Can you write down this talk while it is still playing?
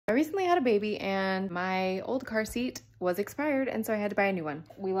I recently had a baby and my old car seat was expired, and so I had to buy a new one.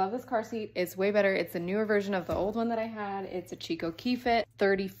 We love this car seat. It's way better. It's a newer version of the old one that I had. It's a Chico Key-Fit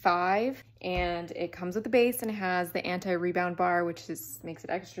 35, and it comes with the base and it has the anti-rebound bar, which makes it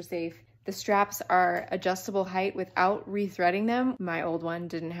extra safe. The straps are adjustable height without rethreading them. My old one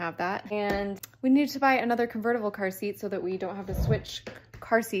didn't have that. And we needed to buy another convertible car seat so that we don't have to switch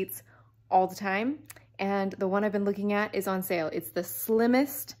car seats all the time. And the one I've been looking at is on sale. It's the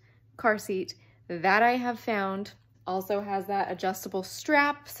Slimmest car seat that I have found. Also has that adjustable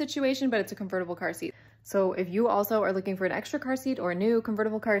strap situation, but it's a convertible car seat. So if you also are looking for an extra car seat or a new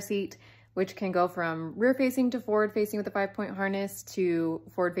convertible car seat, which can go from rear facing to forward facing with a 5-point harness to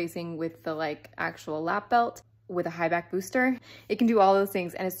forward facing with the actual lap belt with a high back booster, it can do all those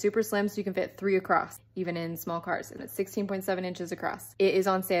things, and it's super slim, so you can fit 3 across, even in small cars, and it's 16.7 inches across. It is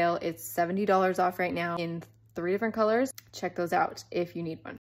on sale. It's $70 off right now in 3 different colors. Check those out if you need one.